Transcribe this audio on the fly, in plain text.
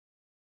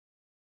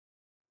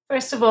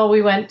First of all,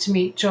 we went to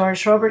meet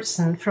George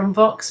Robertson from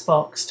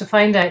Voxbox to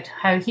find out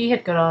how he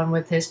had got on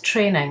with his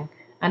training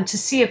and to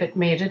see if it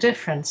made a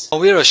difference. Well,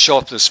 we're a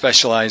shop that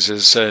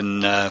specialises in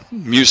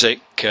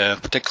music,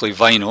 particularly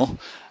vinyl,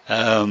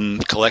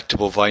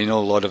 collectible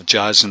vinyl, a lot of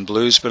jazz and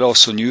blues, but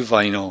also new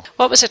vinyl.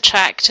 What was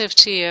attractive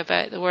to you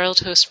about the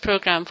WorldHost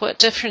programme? What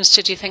difference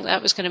did you think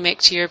that was going to make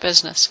to your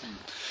business?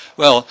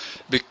 Well,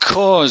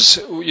 because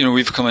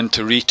we've come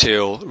into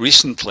retail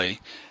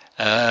recently,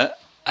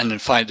 and in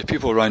fact the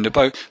people around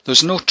about,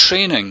 there's no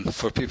training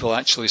for people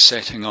actually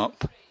setting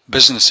up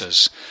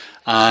businesses,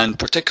 and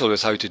particularly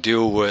with how to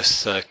deal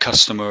with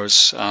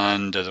customers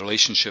and the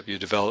relationship you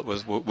develop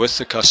with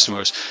the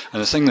customers.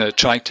 And the thing that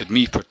attracted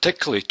me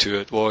particularly to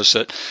it was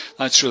that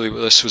that's really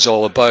what this was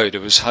all about.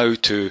 It was how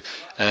to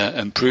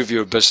improve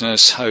your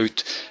business, how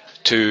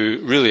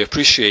to really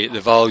appreciate the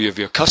value of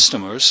your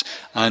customers,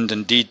 and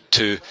indeed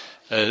to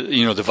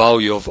the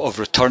value of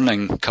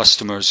returning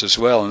customers as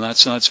well, and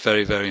that's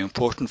very, very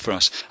important for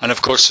us. And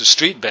of course the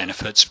street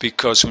benefits,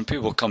 because when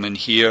people come in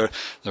here,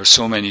 there are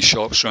so many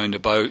shops round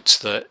about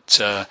that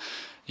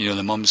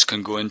the mums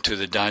can go into,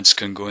 the dads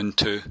can go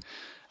into,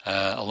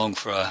 along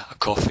for a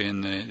coffee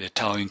in the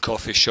Italian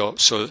coffee shop.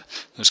 So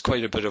there's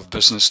quite a bit of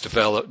business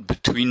developed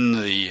between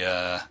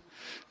the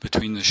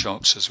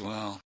shops as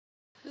well.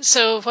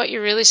 So what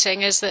you're really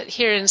saying is that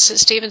here in St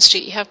Stephen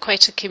Street you have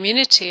quite a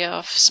community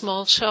of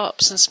small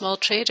shops and small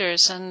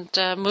traders, and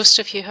most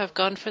of you have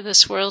gone for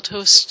this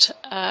WorldHost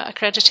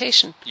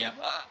accreditation. Yeah,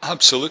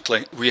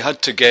 absolutely. We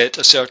had to get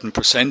a certain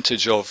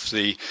percentage of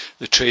the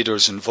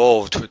traders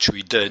involved, which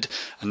we did,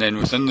 and then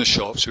within the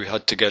shops we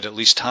had to get at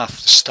least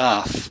half the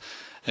staff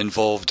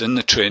involved in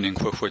the training,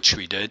 which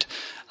we did.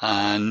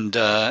 And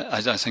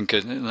I think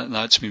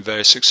that's been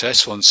very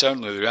successful, and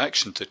certainly the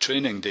reaction to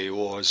training day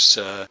was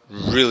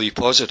really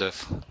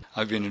positive.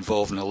 I've been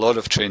involved in a lot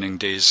of training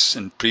days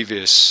in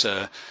previous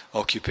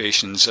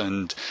occupations,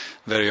 and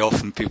very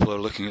often people are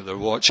looking at their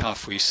watch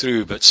halfway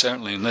through, but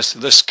certainly in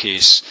this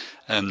case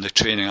the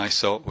training I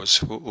thought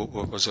was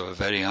of a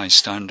very high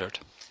standard.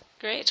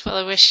 Great. Well,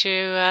 I wish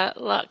you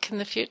luck in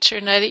the future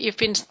now that you've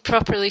been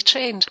properly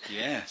trained.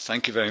 Yeah,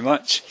 thank you very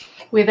much.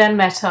 We then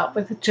met up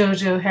with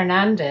Jojo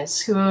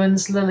Hernandez, who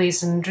owns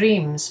Lilies and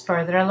Dreams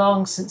further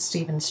along St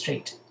Stephen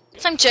Street.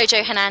 So I'm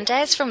Jojo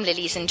Hernandez from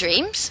Lilies and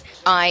Dreams.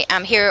 I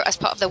am here as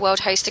part of the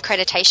WorldHost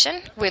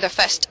Accreditation. We're the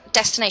first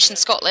destination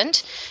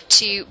Scotland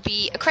to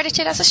be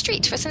accredited as a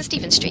street for St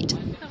Stephen Street.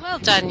 Well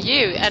done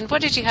you. And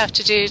what did you have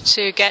to do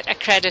to get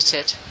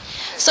accredited?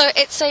 So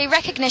it's a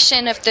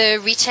recognition of the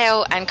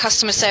retail and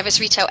customer service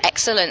retail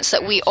excellence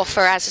that we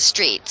offer as a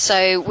street.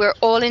 So we're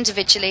all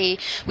individually,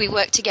 we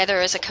work together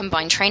as a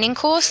combined training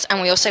course,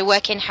 and we also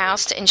work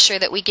in-house to ensure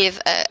that we give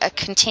a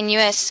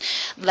continuous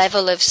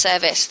level of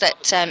service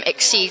that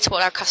exceeds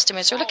what our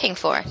customers are looking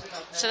for.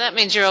 So that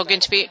means you're all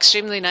going to be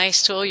extremely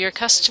nice to all your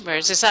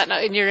customers. Is that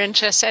not in your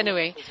interest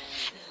anyway?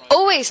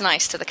 Always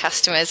nice to the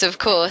customers, of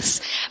course,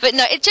 but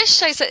no, it just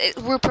shows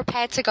that we're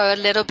prepared to go a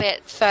little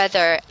bit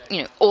further.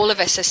 All of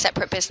us as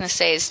separate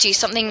businesses do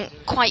something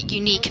quite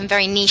unique and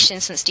very niche in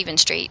St Stephen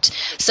Street.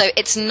 So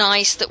it's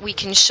nice that we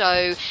can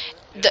show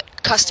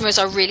that customers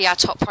are really our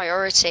top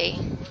priority.